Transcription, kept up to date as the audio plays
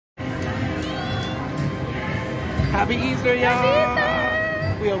Happy Easter,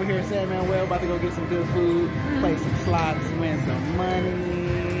 y'all! We over here at San Manuel, about to go get some good food, play some slots, win some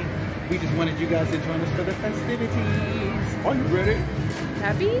money. We just wanted you guys to join us for the festivities. Are you ready?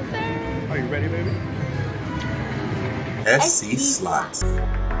 Happy Easter! Are you ready, baby? SC Slots.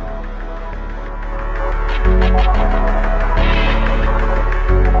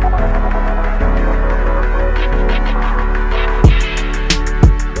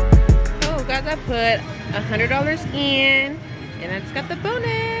 I put $100 in, and I just got the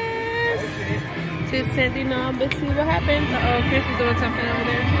bonus. Just sending on, let's see what happens. Uh oh, Chris is doing something over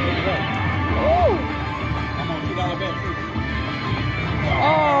there. Ooh. I'm on $2 bet too.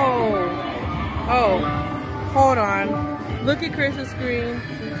 Oh, hold on. Look at Chris's screen.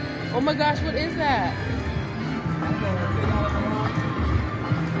 Oh my gosh, what is that?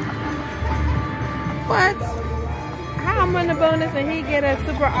 What? How I'm winning a bonus and he get a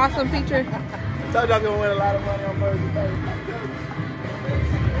super awesome feature? I told y'all gonna win a lot of money on Thursday.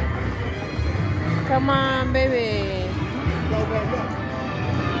 Come on, baby.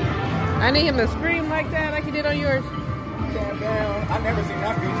 I need him to scream like that, like he did on yours. Damn, down. I never seen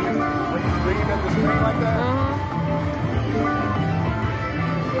that feature. When you bring up the screen like that.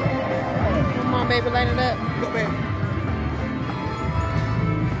 Come on, baby, light it up. Go, baby.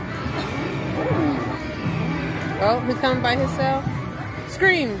 Oh, he's coming by himself.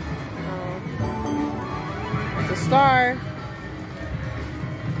 Scream! It's a star.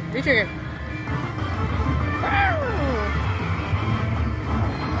 Retrigger.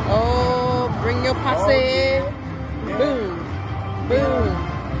 Oh, bring your posse. Yeah. Boom. Boom.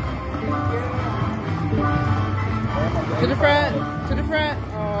 To the front. To the front.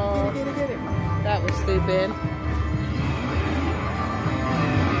 Oh, that was stupid.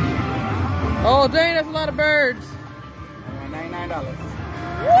 Oh, dang, that's a lot of birds. $99.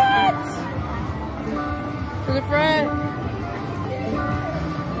 What? To the front.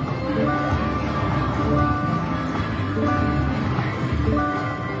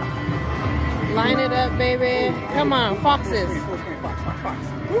 Line it up, baby. Come on, foxes.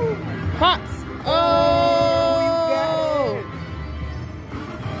 Fox. Oh!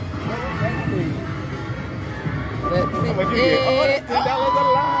 Let's see. Oh, that's $10 a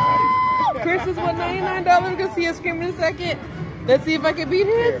line. Chris is won $99. Gonna see us scream in a second. Let's see if I can beat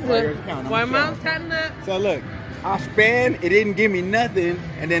his. Why mom's counting up? So look, I spin, it didn't give me nothing,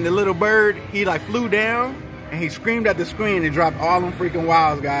 and then the little bird, he like flew down and he screamed at the screen and dropped all them freaking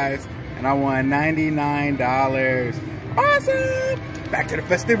wilds, guys. And I won $99. Awesome! Back to the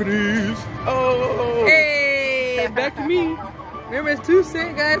festivities. Oh! Hey, back to me. Remember, it's 2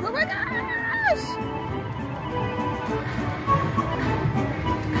 cents, guys. Oh my gosh!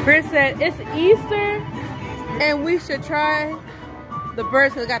 Chris said it's Easter and we should try the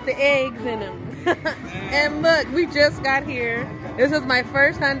birds that got the eggs in them. And look, we just got here. This was my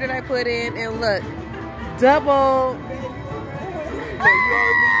first 100 I put in, and look, double.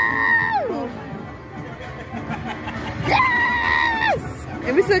 Yes!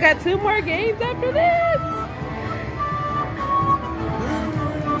 And we still got 2 more games after this.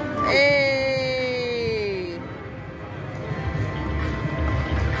 Hey!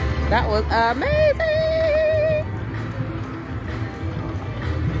 That was amazing!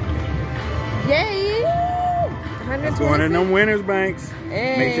 Yay! Going in them winners banks.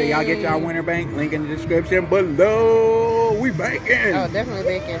 Hey. Make sure y'all get y'all winner bank. Link in the description below. We banking. Oh, definitely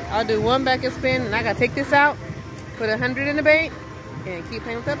banking. I'll do 1 back and spin, and I gotta take this out, put 100 in the bank, and keep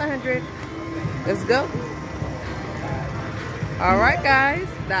playing with the other 100. Let's go. All right, guys.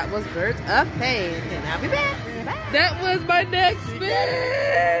 That was Birds of Pain, and I'll be back. Bye. That was my next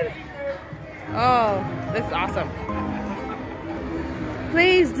spin. Oh, this is awesome.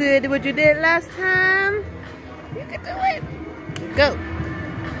 Please do what you did last time. You can do it. Go.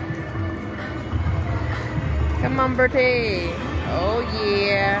 Come on, Bertie. Oh,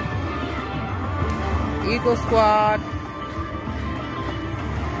 yeah. Eagle Squad.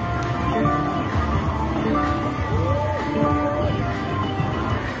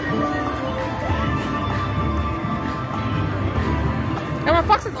 Come on,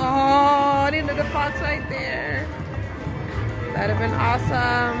 foxes. Oh, I didn't know the fox right there. That'd have been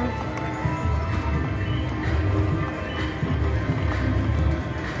awesome.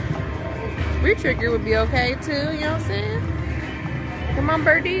 Retrigger would be okay too, you know what I'm saying? Come on,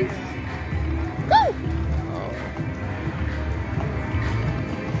 birdies. Go!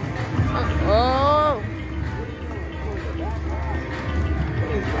 Oh.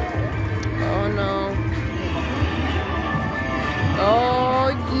 Oh no. Oh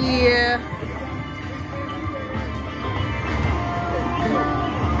yeah.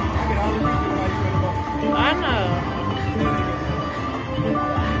 I know.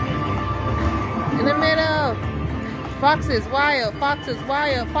 Foxes wild, foxes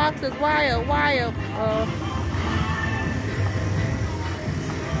wild, foxes wild, wild.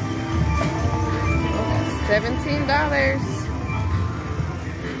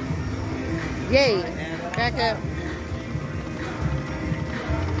 $17. Yay. Back up.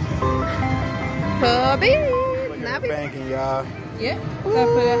 Puppy. Nappy. Banking, y'all. Yep. So I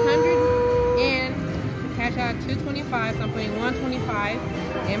put 100 in to cash out 225. So I'm putting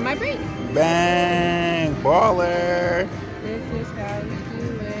 125 in my bank. Bang. Baller. This is how we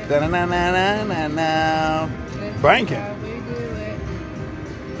do it. Da-na-na-na-na-na. Banking. How we do it.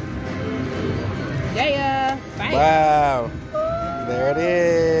 Yeah. Bang. Wow. There it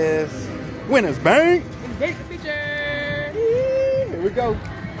is. Winners bank. Take the picture. Here we go.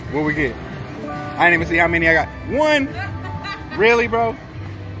 What we get? I didn't even see how many I got. One. Really, bro?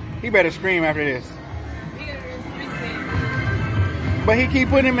 He better scream after this. But he keep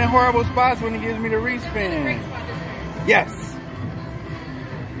putting him in horrible spots when he gives me the respin. Yes.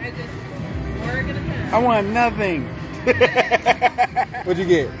 I want nothing. What'd you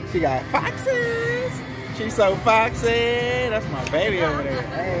get? She got foxes. She's so foxy. That's my baby over there.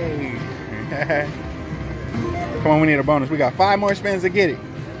 Hey. Come on, we need a bonus. We got 5 more spins to get it.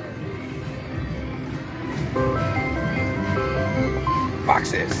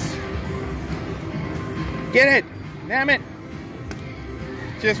 Foxes. Get it. Damn it.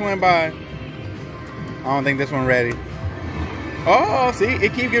 Just went by. I don't think this one ready. Oh, see?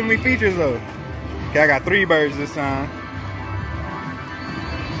 It keep giving me features though. Okay, I got 3 birds this time.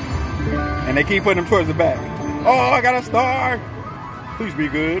 And they keep putting them towards the back. Oh, I got a star. Please be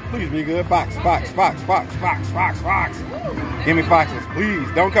good. Please be good. Fox, fox, fox, fox, fox, fox, fox. Give me foxes. Please.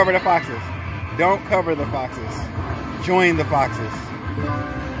 Don't cover the foxes. Don't cover the foxes. Join the foxes.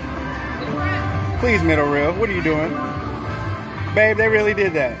 Please, middle reel. What are you doing? Babe, they really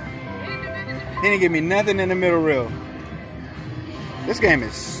did that. They didn't give me nothing in the middle reel. This game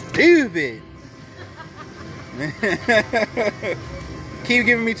is stupid. Keep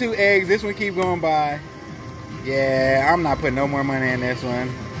giving me 2 eggs. This one keep going by. Yeah, I'm not putting no more money in this one.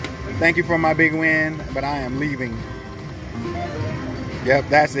 Thank you for my big win, but I am leaving. Yep,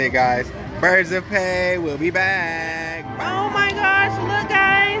 that's it, guys. Birds of Pay. We'll be back. Bye. Oh my gosh, look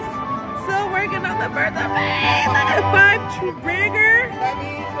guys. Still working on the Birds of Pay. Look at 5 trigger.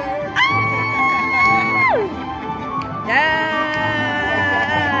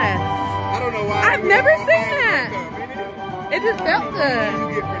 Yes. I don't know why. I've never seen that. It just felt good.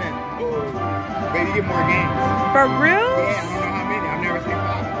 Baby, you get more games. For real? Yeah, I don't know how many. I've never seen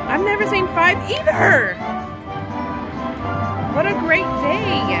 5. I've never seen 5 either. What a great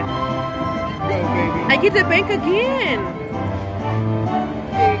day. Go, baby. I get to bank again.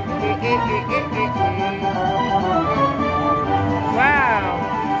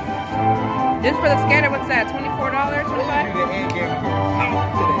 Wow. Just for the scatter, what's that? $24? 25?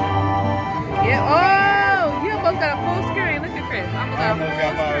 Yeah. Oh, you almost got a full screen. Look at Chris. Almost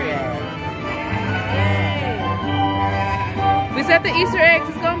got a full screen. Yay. We said the Easter eggs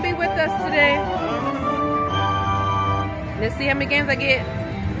is gonna be with us today. Let's see how many games I get.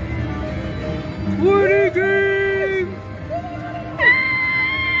 20 games.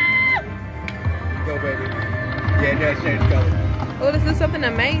 Go, baby. Yeah, just change color. Oh, this is something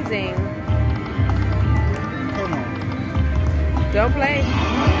amazing. Come on. Don't play.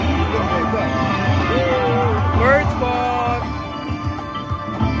 Don't play, go. Bird spot.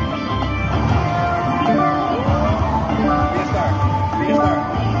 Be a star. Be a star.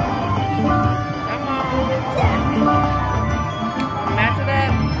 Come on. Star. Match it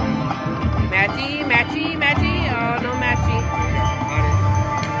up. Matchy, matchy, matchy. Oh, no matchy.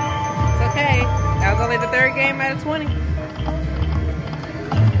 It's okay. That was only the 3rd game out of 20.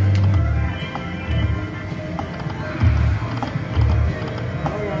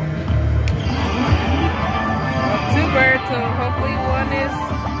 Bird, so hopefully one is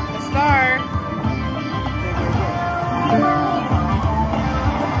a star.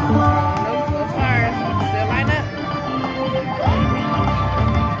 Nope, no stars. Still line up.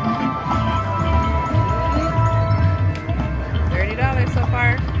 $30 so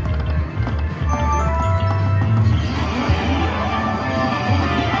far.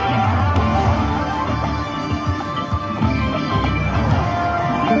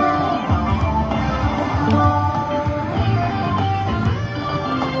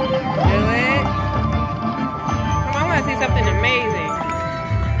 Something amazing.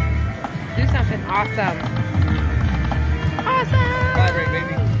 Do something awesome. Awesome. Vibrate,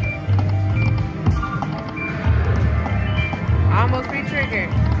 baby. Almost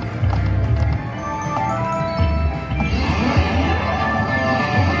re-triggered.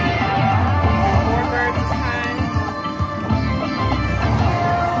 More birds this time.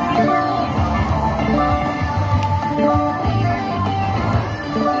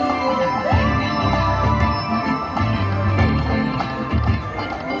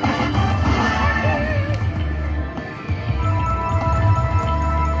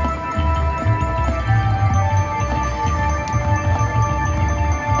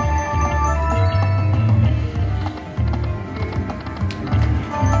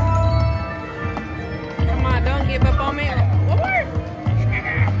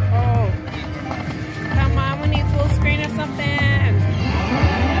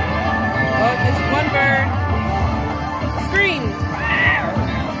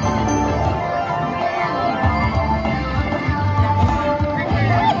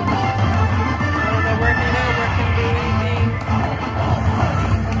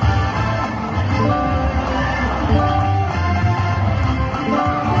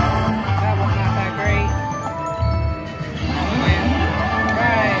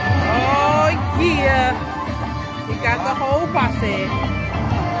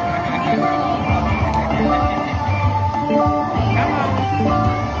 Come on.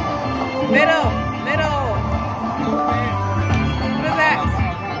 Middle. What is that?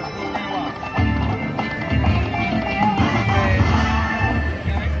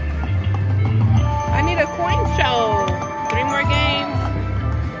 I need a coin show. 3 more games.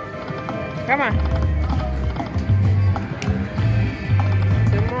 Come on.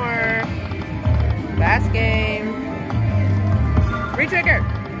 2 more. Last game. Retrigger.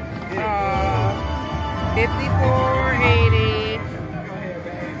 54.80.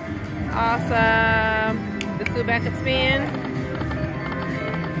 Awesome. Let's do backup spin.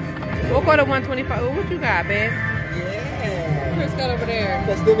 We'll go to 125. What you got, babe? Yeah. Chris got over there.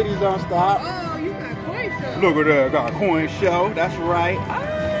 Festivities don't stop. Oh, you got coin show. Look at that. Got a coin show. That's right.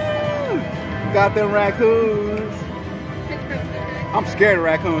 Oh, got them raccoons. I'm scared of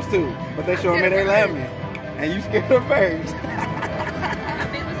raccoons too, but they showing me they love me. And you scared of birds. I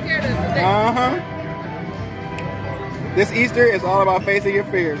think we're scared of them. Uh-huh. This Easter is all about facing your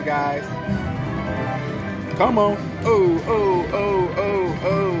fears, guys. Come on. Oh.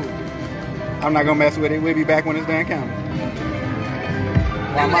 I'm not gonna mess with it. We'll be back when it's done counting.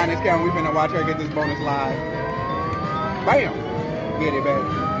 While mine is counting, we're gonna watch her get this bonus live. Bam! Get it, baby.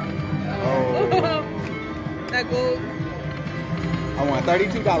 Oh. That gold. I won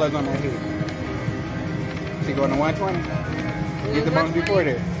 $32 on that hit. She going to 120. Get the bonus before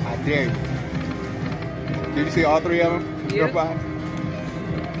that. I dare you. Did you see all 3 of them? Yeah. Go by.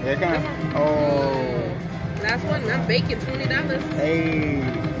 Here it comes. Oh. Last one. I'm baking $20. Hey.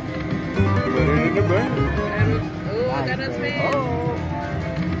 Put it in the burn. Oh, I got a spin. Oh.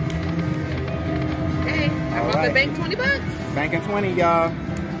 Hey, I'm about to bank $20. Banking 20, y'all.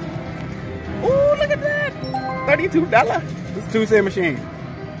 Ooh, look at that. $32. It's a 2-cent machine.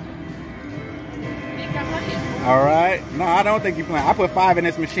 All right. No, I don't think you're playing. I put 5 in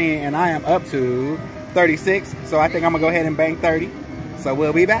this machine, and I am up to 36. So I think I'm going to go ahead and bank 30. So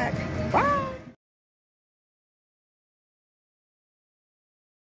we'll be back. Bye.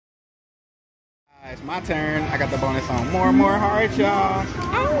 It's my turn. I got the bonus on more and more hearts, y'all.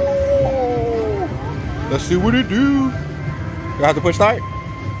 Oh. Let's see what it do. Do I have to push start?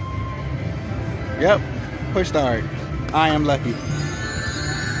 Yep. Push start. I am lucky.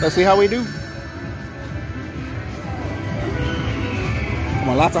 Let's see how we do. Come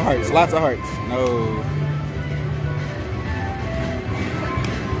on, lots of hearts, lots of hearts. No.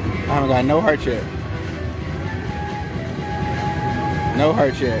 I haven't got no hearts yet. No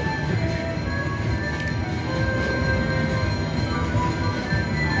hearts yet.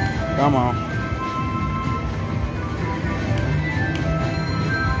 Come on.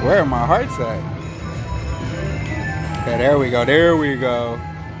 Where are my hearts at? Okay, there we go, there we go.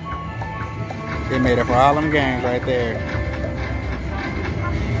 They made it for all them games right there.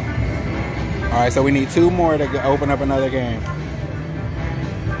 All right, so we need 2 more to open up another game.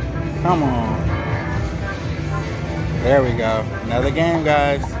 Come on. There we go. Another game,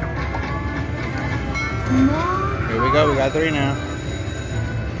 guys. Here we go. We got 3 now.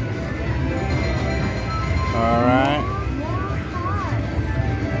 All right.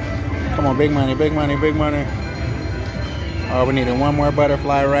 Come on, big money, big money, big money. Oh, we needed 1 more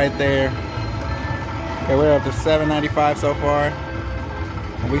butterfly right there. Okay, we're up to $7.95 so far.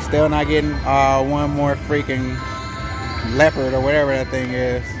 And we still not getting 1 more freaking leopard or whatever that thing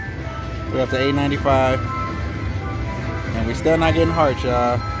is. We're up to $8.95. And we still not getting hearts,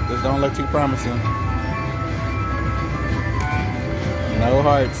 y'all. This don't look too promising. No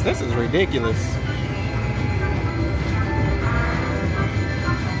hearts. This is ridiculous.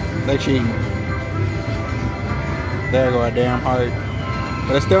 They cheating. There go a damn heart.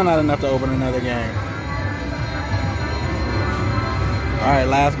 But it's still not enough to open another game. Alright,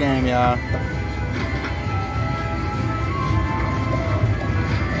 last game, y'all.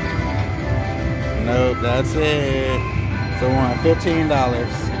 Nope, that's it. So we want $15.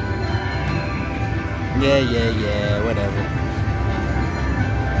 Yeah, whatever.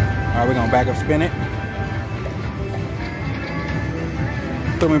 Alright, we're gonna back up spin it.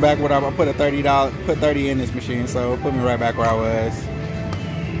 Put me back where I put a $30, put 30 in this machine, so put me right back where I was.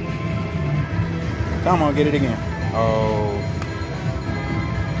 Come on, get it again. Oh.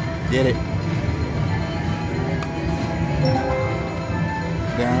 Get it.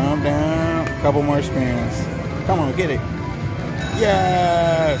 Down, down. Couple more spins. Come on, get it.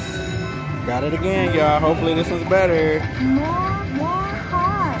 Yes. Got it again, y'all. Hopefully this one's better. More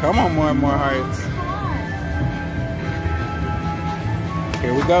hearts. Come on, more and more hearts.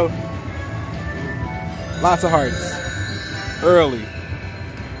 Here we go. Lots of hearts. Early.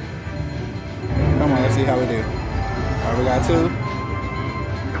 Come on, let's see how we do. All right, we got 2.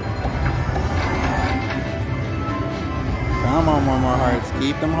 Come on, more hearts.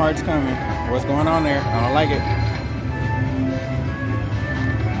 Keep them hearts coming. What's going on there? I don't like it.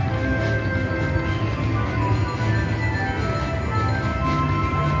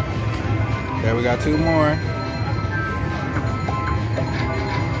 Okay, we got 2 more.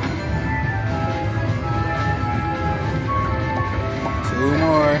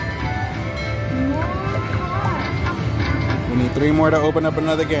 We need 3 more to open up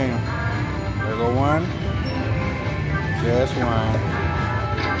another game. There go 1. Just 1.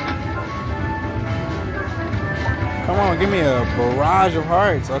 Come on, give me a barrage of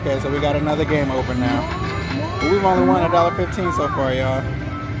hearts. Okay, so we got another game open now. But we've only won $1.15 so far, y'all.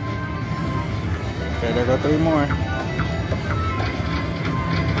 Okay, there go 3 more.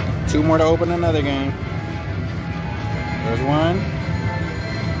 2 more to open another game. There's 1.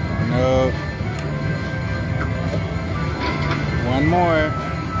 Nope. 1 more.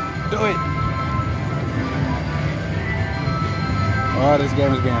 Do it. Oh, this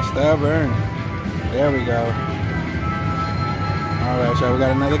game is being stubborn. There we go. Alright, so we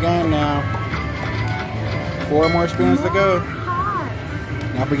got another game now. 4 more spins to go.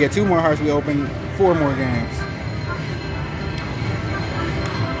 Now if we get 2 more hearts, we open 4 more games.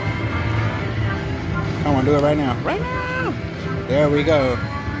 Come on, do it right now. Right now! There we go.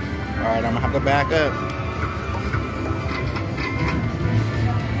 Alright, I'm gonna have to back up.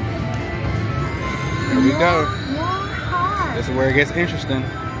 Here we go. This is where it gets interesting.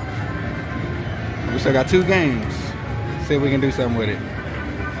 We still got 2 games. See if we can do something with it.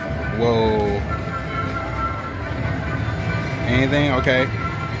 Whoa. Anything? Okay.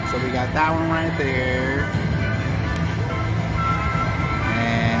 So we got that one right there.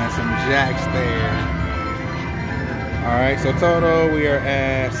 And some jacks there. Alright, so total we are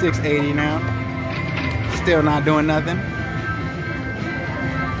at 680 now. Still not doing nothing.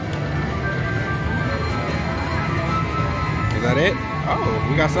 Is that it? Oh,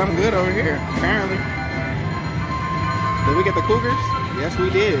 we got something good over here, apparently. Did we get the Cougars? Yes, we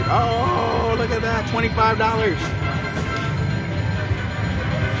did. Oh, look at that, $25.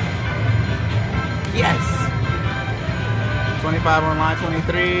 Yes. 25 online,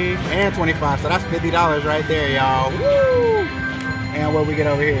 23, and 25. So that's $50 right there, y'all. Woo! And what we get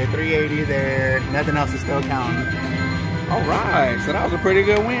over here, 380 there. Nothing else is still counting. All right, so that was a pretty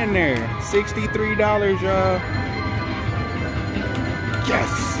good win there. $63, y'all. Yes.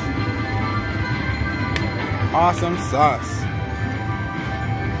 Awesome sauce.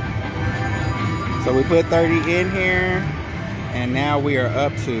 So we put 30 in here. And now we are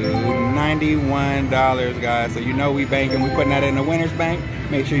up to $91, guys. So you know we banking. We putting that in the winner's bank.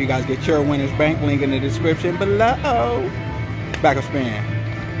 Make sure you guys get your winner's bank. Link in the description below. Back up spin.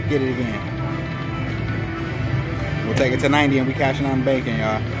 Get it again. We'll take it to 90 and we cashing on banking,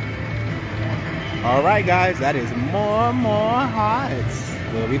 y'all. All right, guys. That is more hearts.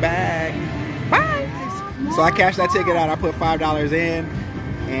 We'll be back. Bye. So I cashed that ticket out. I put $5 in.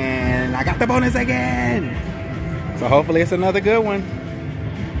 And I got the bonus again. So hopefully it's another good one.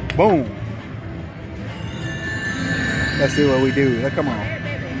 Boom. Let's see what we do. Look, come on.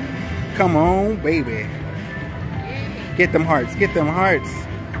 Come on, baby. Get them hearts. Get them hearts.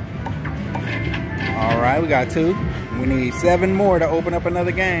 All right, we got 2. We need 7 more to open up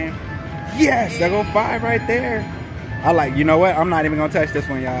another game. Yes, there go 5 right there. I like, you know what? I'm not even going to touch this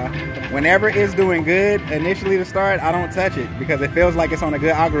one, y'all. Whenever it's doing good initially to start, I don't touch it because it feels like it's on a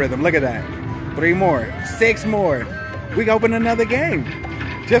good algorithm. Look at that. 3 more, 6 more. We can open another game.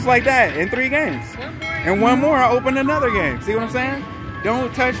 Just like that in 3 games. And 1 more, I open another game. See what I'm saying?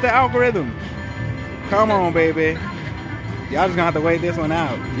 Don't touch the algorithm. Come on, baby. Y'all just gonna have to wait this one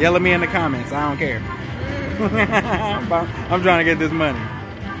out. Yell at me in the comments. I don't care. I'm trying to get this money.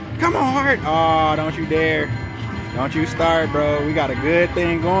 Come on, heart. Oh, don't you dare. Don't you start, bro. We got a good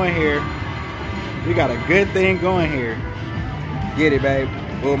thing going here. We got a good thing going here. Get it, babe.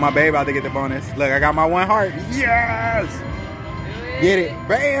 Oh, my babe about to get the bonus. Look, I got my 1 heart. Yes! Get it.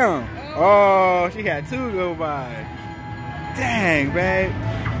 Bam! Oh, she had 2 go by. Dang, babe.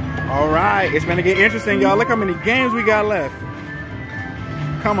 All right. It's going to get interesting, y'all. Look how many games we got left.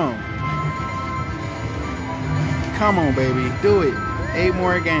 Come on. Come on, baby. Do it. 8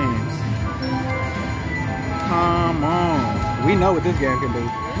 more games. Come on. We know what this game can do.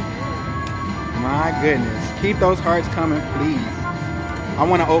 My goodness. Keep those hearts coming, please. I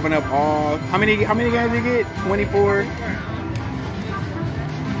want to open up all. How many games you get? 24.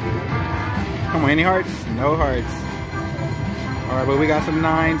 Come on, any hearts? No hearts. All right, but we got some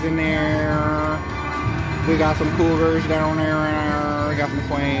 9s in there. We got some Cougars down there. We got some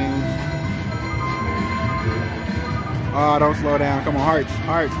Queens. Oh, don't slow down. Come on, hearts,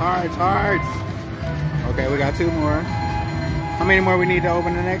 hearts, hearts, hearts. Okay, we got 2 more. How many more we need to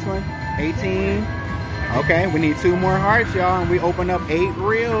open the next one? 18. Okay, we need 2 more hearts, y'all, and we open up 8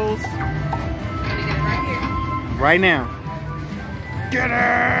 reels. Right now. Get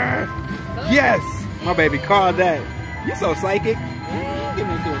her! Yes! My baby called that. You so psychic. Give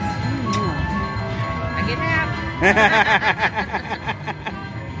me a kiss. I get half.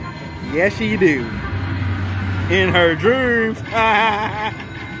 Yes, she do. In her dreams.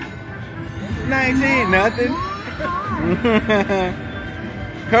 19, nothing.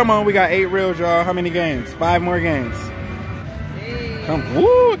 Come on, we got 8 reels, y'all. How many games? 5 more games. Come,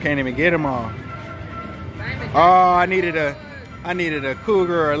 woo! Can't even get them all. Oh, I needed a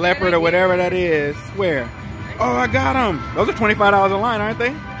cougar or a leopard or whatever that is. Where? Oh, I got them. Those are $25 a line, aren't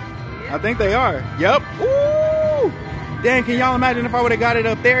they? I think they are. Yep. Ooh! Dang, can y'all imagine if I would have got it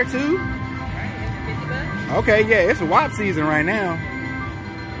up there too? Okay, yeah, it's WAP season right now.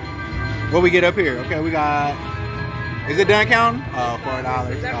 What we get up here? Okay, we got. Is it done counting? Oh,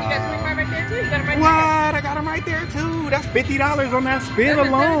 $4. You got 25 right there too. You got them right what? I got them right there too. That's $50 on that spin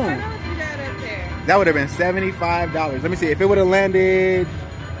alone. That would have been $75. Let me see if it would have landed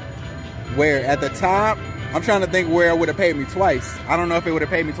where at the top. I'm trying to think where it would have paid me twice. I don't know if it would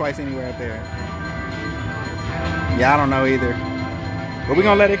have paid me twice anywhere up there. Yeah, I don't know either. But we're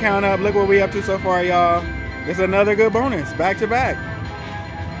gonna let it count up. Look what we up to so far, y'all. It's another good bonus, back to back.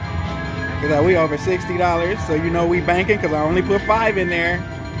 Look at that, we over $60. So you know we banking because I only put 5 in there.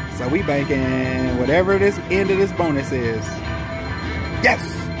 So we banking whatever this end of this bonus is. Yes!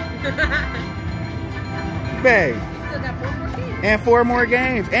 Babe. Still got 4 more games. And 4 more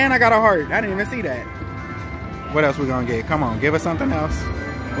games. And I got a heart. I didn't even see that. What else we gonna get? Come on, give us something else.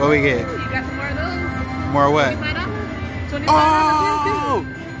 What we get? Ooh, you got some more of those. More what? $25. Oh!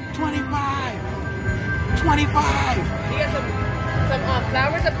 25! 25! You got some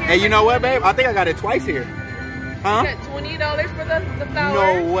flowers up here. Hey, you know what, babe? I think I got it twice here. Huh? You got $20 for the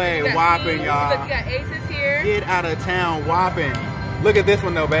flowers. No way. Whopping, y'all. Look, you got aces here. Get out of town, whopping. Look at this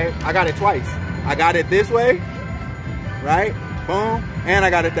one, though, babe. I got it twice. I got it this way, right? Boom. And I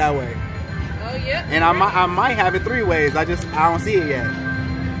got it that way. Oh, yeah. And I might have it 3 ways. I don't see it yet.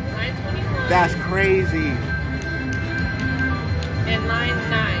 921. That's crazy. And line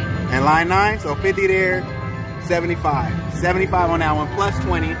 9. And line 9, so 50 there, 75. 75 on that one, plus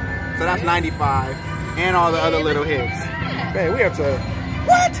 20. So that's 95. And all the other little hits. Babe, we up to,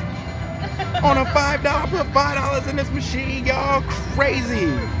 what? On a $5, I put $5 in this machine, y'all.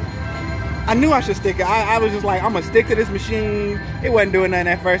 Crazy. I knew I should stick it. I was just like, I'm gonna stick to this machine. It wasn't doing nothing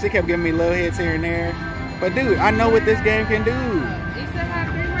at first. It kept giving me little hits here and there. But dude, I know what this game can do. You still have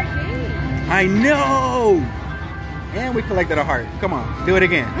 3 more games. I know. And we collected a heart. Come on, do it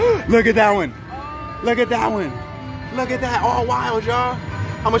again. Look at that one. Look at that one. Look at that. All wilds, y'all.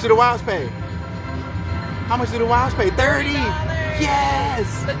 How much did the wilds pay? How much did the wilds pay? 30.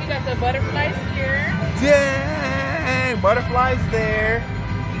 Yes. Look, you got the butterflies here. Dang. Butterflies there.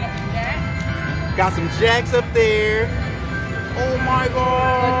 Got some jacks up there. Oh my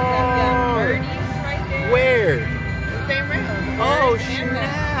god. Birdies right there. Where? The same round. Oh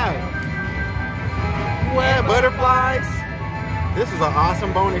snap. What? Butterflies? This is an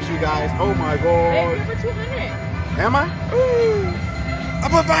awesome bonus, you guys. Oh my god. Hey, you're over 200. Am I? Ooh. I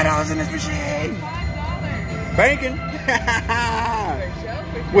put $5 in this machine. $5. Banking. For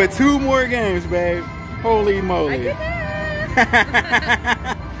sure. With 2 more games, babe. Holy moly. I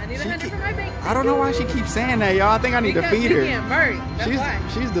need 100 for my bank. I don't know why she keeps saying that, y'all. I think I need to feed her.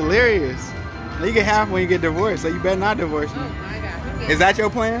 She's delirious. Now you get half when you get divorced, so you better not divorce me. Oh my god. Is that your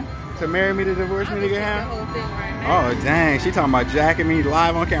plan? To marry me, to divorce me, to get half? The whole thing right now. Oh dang, she talking about jacking me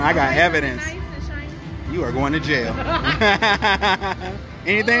live on camera. I got evidence. Nice and shiny. You are going to jail.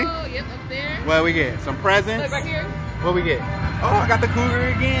 Anything? Oh, yep, up there. What we get? Some presents? Look right here. What we get? Oh, I got the cougar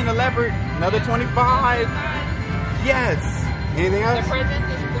again, the leopard. Another 25. Yes. Anything else? The presents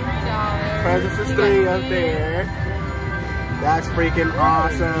is $3. Presents is 3 up there. That's freaking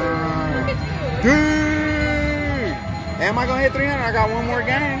awesome. Look at you. Dude. Am I gonna hit 300? I got 1 more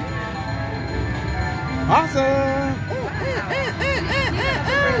game. Awesome.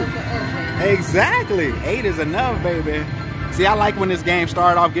 Exactly. 8 is enough, baby. See, I like when this game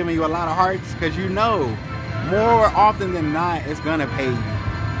started off giving you a lot of hearts, because you know, more often than not, it's gonna pay you.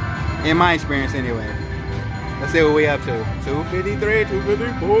 In my experience, anyway. Let's see what we up to. 253,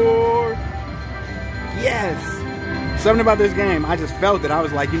 254. Yes. Something about this game, I just felt it. I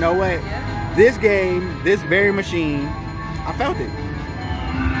was like, you know what? This game, this very machine, I felt it.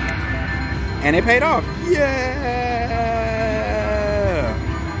 And it paid off. Yeah.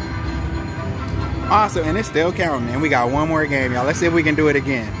 Awesome, and it's still counting. And we got 1 more game, y'all. Let's see if we can do it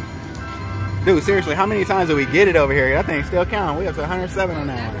again. Dude, seriously, how many times did we get it over here? That thing's still counting. We up to 107 on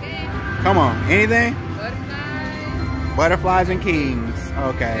that one. Come on. Anything? Butterflies and kings.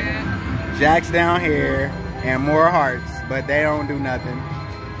 Okay. Yeah. Jacks down here and more hearts, but they don't do nothing.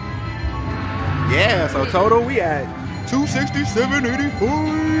 Yeah, so total we at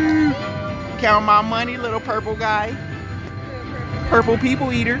 267.84. Count my money, little purple guy. Purple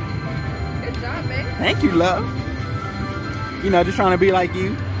people eater. Good job, man. Thank you, love. You know, just trying to be like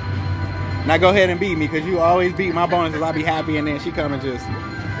you. Now go ahead and beat me, because you always beat my bonuses. I'll be happy, and then she come and just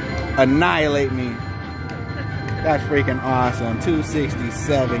annihilate me. That's freaking awesome.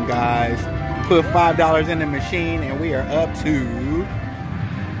 267, guys. Put $5 in the machine, and we are up to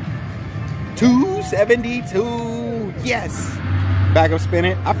 272. Yes. Back up, spin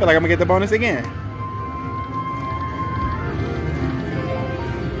it. I feel like I'm gonna get the bonus again.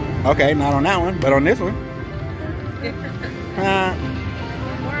 Okay, not on that one, but on this one.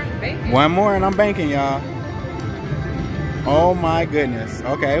 One more and I'm banking, y'all. Oh my goodness.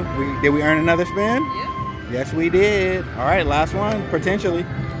 Okay, did we earn another spin? Yeah. Yes, we did. All right, last one, potentially.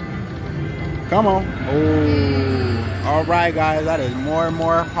 Come on. Oh. All right, guys, that is more and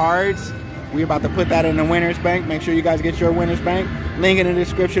more hearts. We're about to put that in the winner's bank. Make sure you guys get your winner's bank. Link in the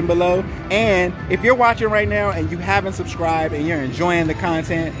description below. And if you're watching right now and you haven't subscribed and you're enjoying the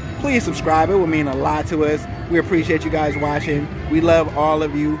content, please subscribe. It would mean a lot to us. We appreciate you guys watching. We love all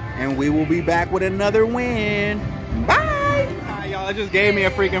of you. And we will be back with another win. Bye. Y'all, it just gave me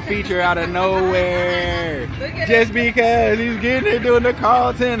a freaking feature out of nowhere. Just because he's getting it doing the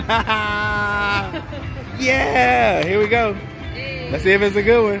Carlton. Yeah. Here we go. Let's see if it's a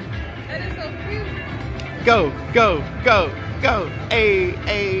good one. Go, go, go, go. Hey,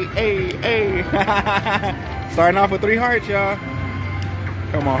 hey, hey, hey. Starting off with 3 hearts, y'all.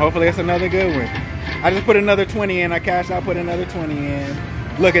 Come on, hopefully it's another good one. I just put another 20 in. I cashed out, put another 20 in.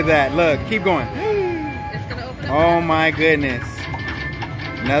 Look at that. Look, keep going. It's gonna open up. Oh my goodness.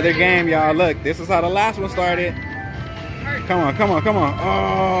 Another game, y'all. Look, this is how the last one started. Come on, come on, come on.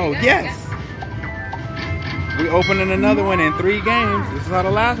 Oh, yes. We opening another one in 3 games. This is how the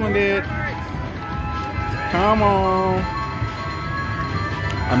last one did. Come on.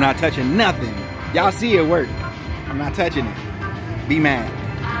 I'm not touching nothing. Y'all see it work. I'm not touching it. Be mad.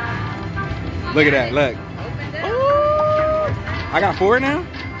 Look at that. Look. Ooh. I got 4 now?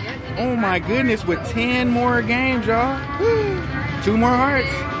 Oh my goodness. With 10 more games, y'all. 2 more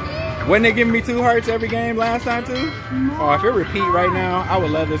hearts. Wasn't they giving me 2 hearts every game last time too? Oh, if it repeat right now, I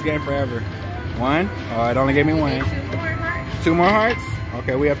would love this game forever. 1. Oh, it only gave me 1. 2 more hearts.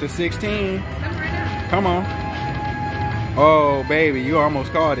 Okay, we up to 16. Come on. Oh, baby, you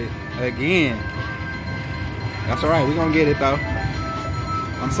almost caught it again. That's all right. We're going to get it, though.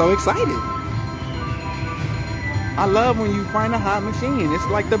 I'm so excited. I love when you find a hot machine. It's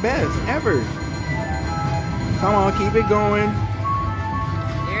like the best ever. Come on, keep it going.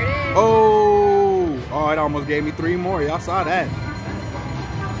 There it is. Oh, it almost gave me 3 more. Y'all saw that.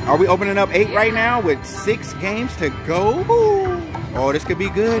 Are we opening up 8 right now with 6 games to go? Oh, this could be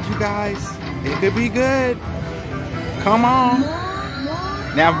good, you guys. It could be good. Come on.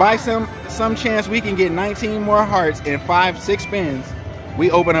 Now, by some chance we can get 19 more hearts in 5-6 spins,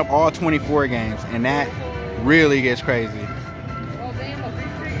 we open up all 24 games, and that really gets crazy.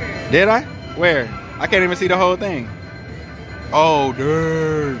 Did I? Where? I can't even see the whole thing. Oh,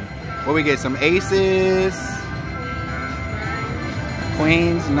 dude. What we get? Some aces.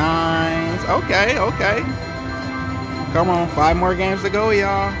 Queens, 9s. Okay, okay. Come on, 5 more games to go,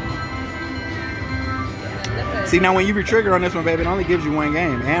 y'all. See, now when you re-trigger on this one, baby, it only gives you 1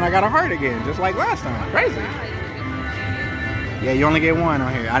 game. And I got a heart again, just like last time. Crazy. Yeah, you only get 1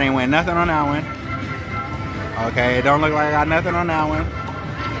 on here. I didn't win nothing on that one. Okay, it don't look like I got nothing on that one.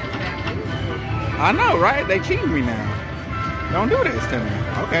 I know, right? They cheating me now. Don't do this to me.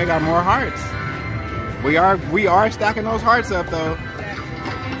 Okay, got more hearts. We are stacking those hearts up, though.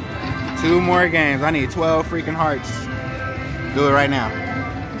 2 more games. I need 12 freaking hearts. Do it right now.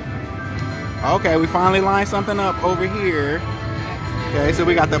 Okay, we finally lined something up over here. Okay, so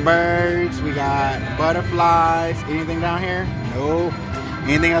we got the birds, we got butterflies. Anything down here? No.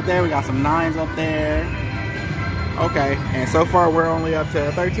 Anything up there? We got some 9s up there. Okay, and so far we're only up to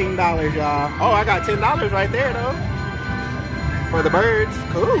 $13, y'all. Oh, I got $10 right there, though. For the birds.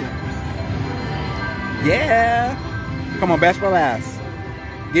 Cool. Yeah. Come on, best for last.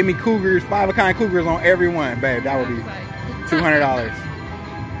 Give me cougars, 5-of-a-kind cougars on every one, babe. That would be $200.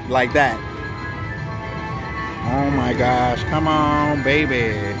 Like that. Oh my gosh. Come on,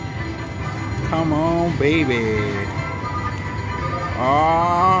 baby. Come on, baby.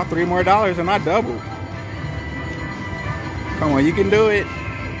 Oh, $3 more and I doubled. Come on, you can do it.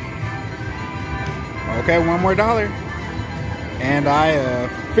 Okay, one more dollar. And I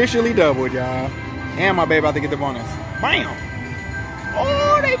officially doubled, y'all. And my baby about to get the bonus. Bam!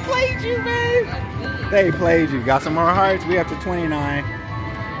 Oh, they played you, babe. They played you. Got some more hearts. We up to 29.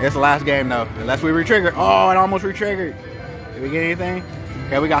 It's the last game, though. Unless we re-trigger. Oh, it almost re-triggered. Did we get anything?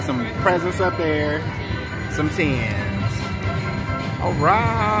 Okay, we got some presents up there. Some 10s. All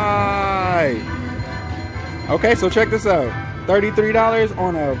right. Okay, so check this out. $33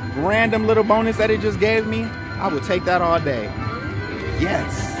 on a random little bonus that it just gave me. I would take that all day.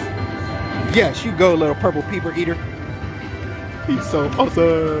 Yes. Yes, you go, little purple peeper eater. He's so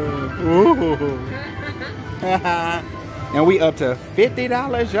awesome. And we up to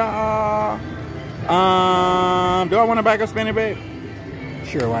 $50, y'all. Do I want to back up spinning, babe?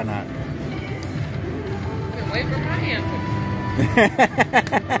 Sure, why not? Wait for my answer.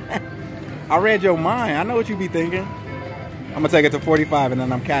 I read your mind. I know what you be thinking. I'm gonna take it to 45 and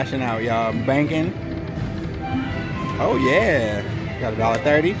then I'm cashing out, y'all. I'm banking. Oh yeah. Got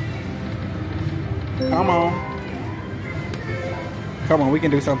 $1.30. Come on. Come on, we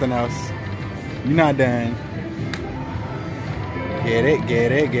can do something else. You're not done. Get it,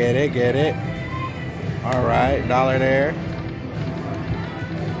 get it, get it, get it. All right, $1 there.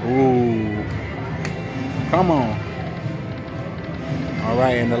 Ooh. Come on. All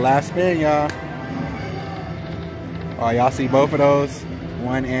right, and the last spin, y'all. Oh, y'all see both of those?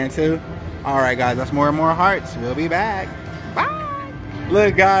 1 and 2. All right, guys, that's more and more hearts. We'll be back. Bye.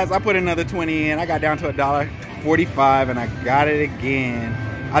 Look, guys, I put another 20 in. I got down to $1.45, and I got it again.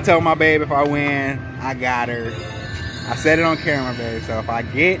 I told my babe if I win, I got her. I said it on camera, babe. So if I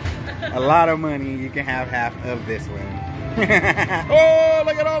get a lot of money, you can have half of this one. Oh,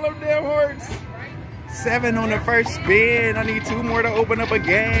 look at all them damn hearts. 7 on the first spin. I need 2 more to open up a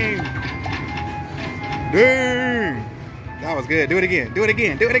game. Dang. That was good. Do it again. Do it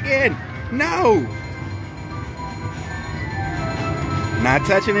again. Do it again. No. Not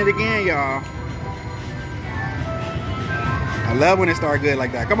touching it again, y'all. I love when it starts good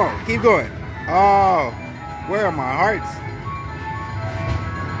like that. Come on. Keep going. Oh, where are my hearts?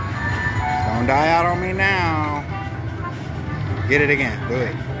 Don't die out on me now. Get it again. Do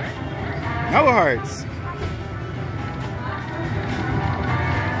it. No hearts.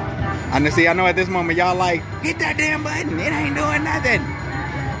 I know at this moment y'all like, hit that damn button. It ain't doing nothing.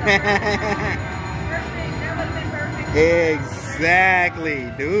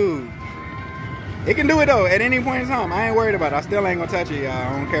 Exactly, dude. It can do it though at any point in time. I ain't worried about it. I still ain't gonna touch it, y'all.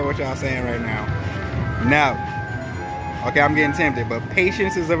 I don't care what y'all saying right now. No. Okay, I'm getting tempted, but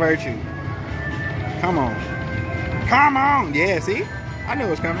patience is a virtue. Come on. Come on. Yeah, see? I knew it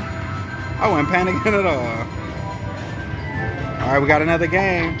was coming. I wasn't panicking at all. All right, we got another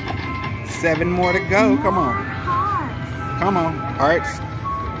game. 7 more to go. Come on. Come on. Hearts.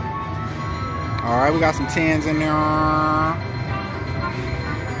 All right, we got some 10s in there.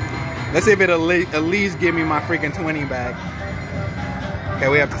 Let's see if it'll at least give me my freaking 20 back. Okay,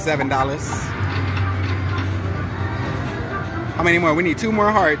 we up to $7. How many more? We need 2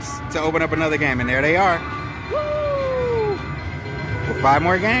 more hearts to open up another game, and there they are. Woo! With 5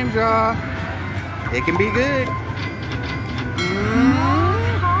 more games, y'all. It can be good.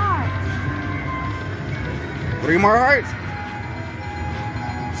 3 more hearts.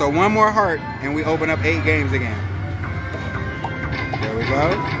 So 1 more heart and we open up 8 games again. There we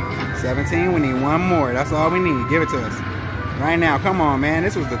go. 17, we need 1 more. That's all we need. Give it to us. Right now. Come on, man.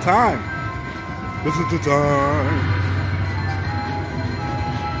 This was the time. This is the time.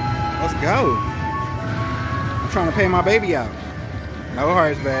 Let's go. I'm trying to pay my baby out. No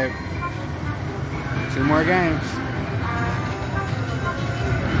hearts, babe. 2 more games.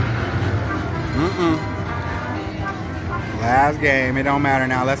 Last game. It don't matter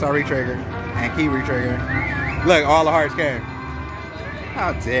now. Let's all re-trigger and keep re-triggering. Look, all the hearts came.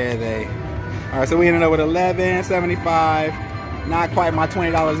 How dare they? All right, so we ended up with $11.75. Not quite my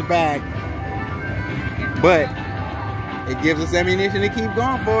 $20 back, but it gives us ammunition to keep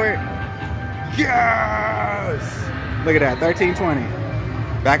going for it. Yes! Look at that,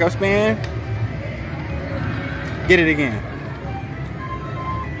 $13.20. Back up spin. Get it again.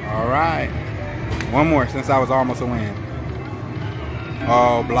 All right. 1 more since I was almost a win.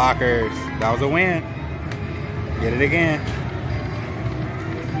 Oh, blockers. That was a win. Get it again.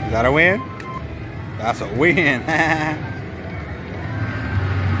 Is that a win? That's a win.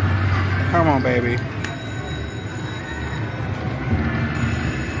 Come on, baby.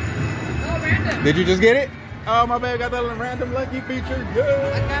 Oh, random. Did you just get it? Oh, my baby got that random lucky feature.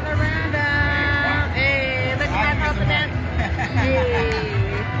 Yeah. I got a random. Hey, look at my confidence.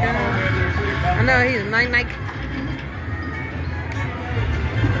 Yeah. I know he's Nike.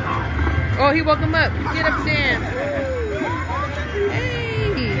 Oh, he woke him up. Get up, Sam.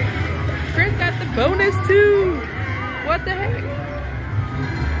 Hey, Chris got the bonus too. What the heck?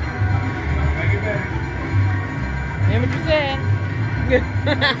 Remember what you said?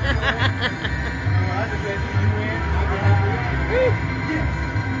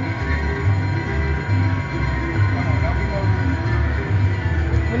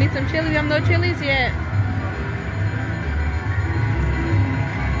 We need some chili. We have no chilies yet.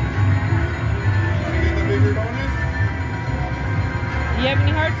 Do you have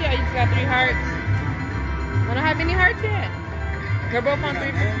any hearts yet? You just got 3 hearts. I don't have any hearts yet. They're both on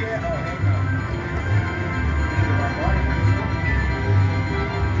 3.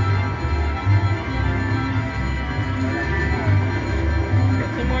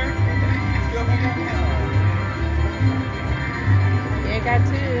 Two more? Yeah, got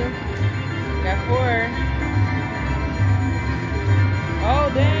 2. Got 4. Oh,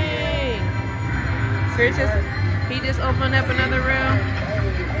 dang. Chris he just opened up another room.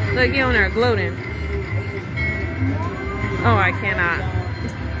 Look, he on there gloating. Oh, I cannot.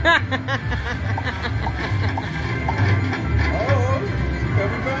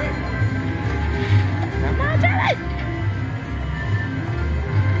 Come on, Charlie.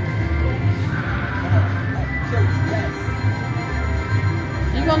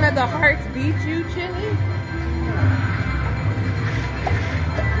 You gonna let the hearts beat you, Chili?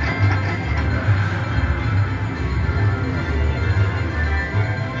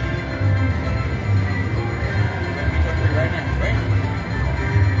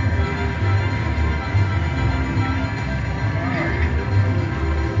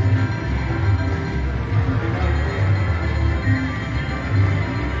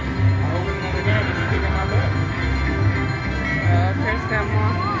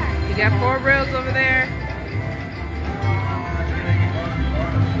 You got 4 reels over there.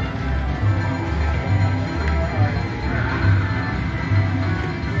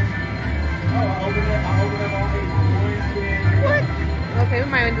 What? Okay, we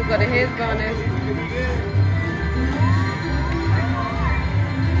might just go to his bonus.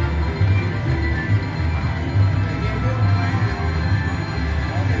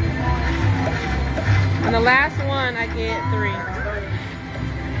 On the last one, I get 3.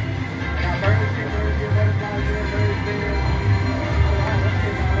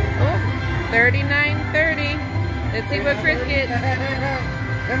 Oh, 39.30. Let's see what Chris gets.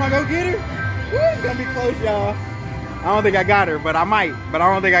 Am I gonna get her? Woo, it's gonna be close, y'all. I don't think I got her, but I might. But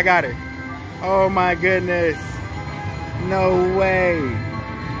I don't think I got her. Oh my goodness. No way.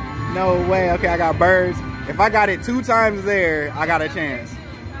 No way. Okay, I got birds. If I got it 2 times there, I got a chance.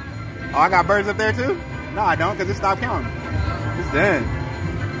 Oh, I got birds up there too? No, I don't, because it stopped counting. It's done.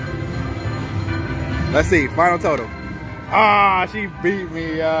 Let's see, final total. Ah, she beat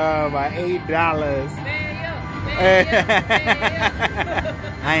me by $8.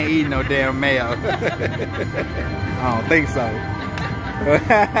 I ain't eating no damn mayo. I don't think so.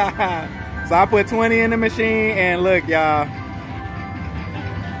 So I put 20 in the machine, and look, y'all.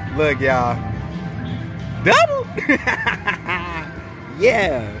 Look, y'all. Double!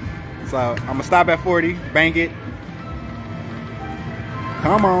 Yeah. So I'm gonna stop at 40, bank it.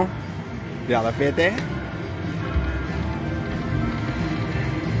 Come on. Y'all fit there?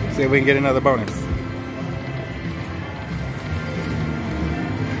 See if we can get another bonus.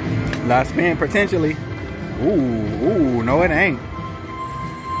 Last spin potentially. Ooh, no it ain't.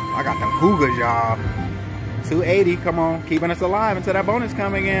 I got them cougars, y'all. 280, come on, keeping us alive until that bonus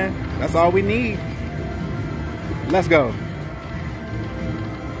come again. That's all we need. Let's go.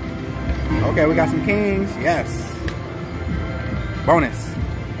 Okay, we got some kings. Yes. Bonus.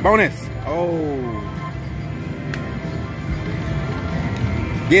 Bonus. Oh.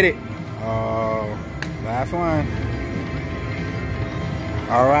 Get it. Oh, last one.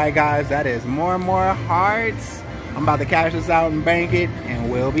 All right, guys, that is more and more hearts. I'm about to cash this out and bank it, and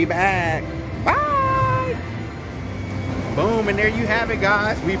we'll be back. Bye. Boom, and there you have it,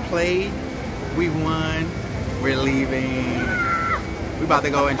 guys. We played. We won. We're leaving. We about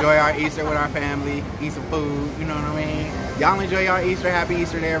to go enjoy our Easter with our family, eat some food, you know what I mean? Y'all enjoy your Easter. Happy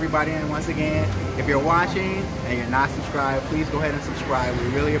Easter to everybody. And once again, if you're watching and you're not subscribed, please go ahead and subscribe. We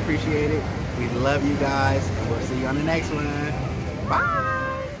really appreciate it. We love you guys, and we'll see you on the next one. Bye.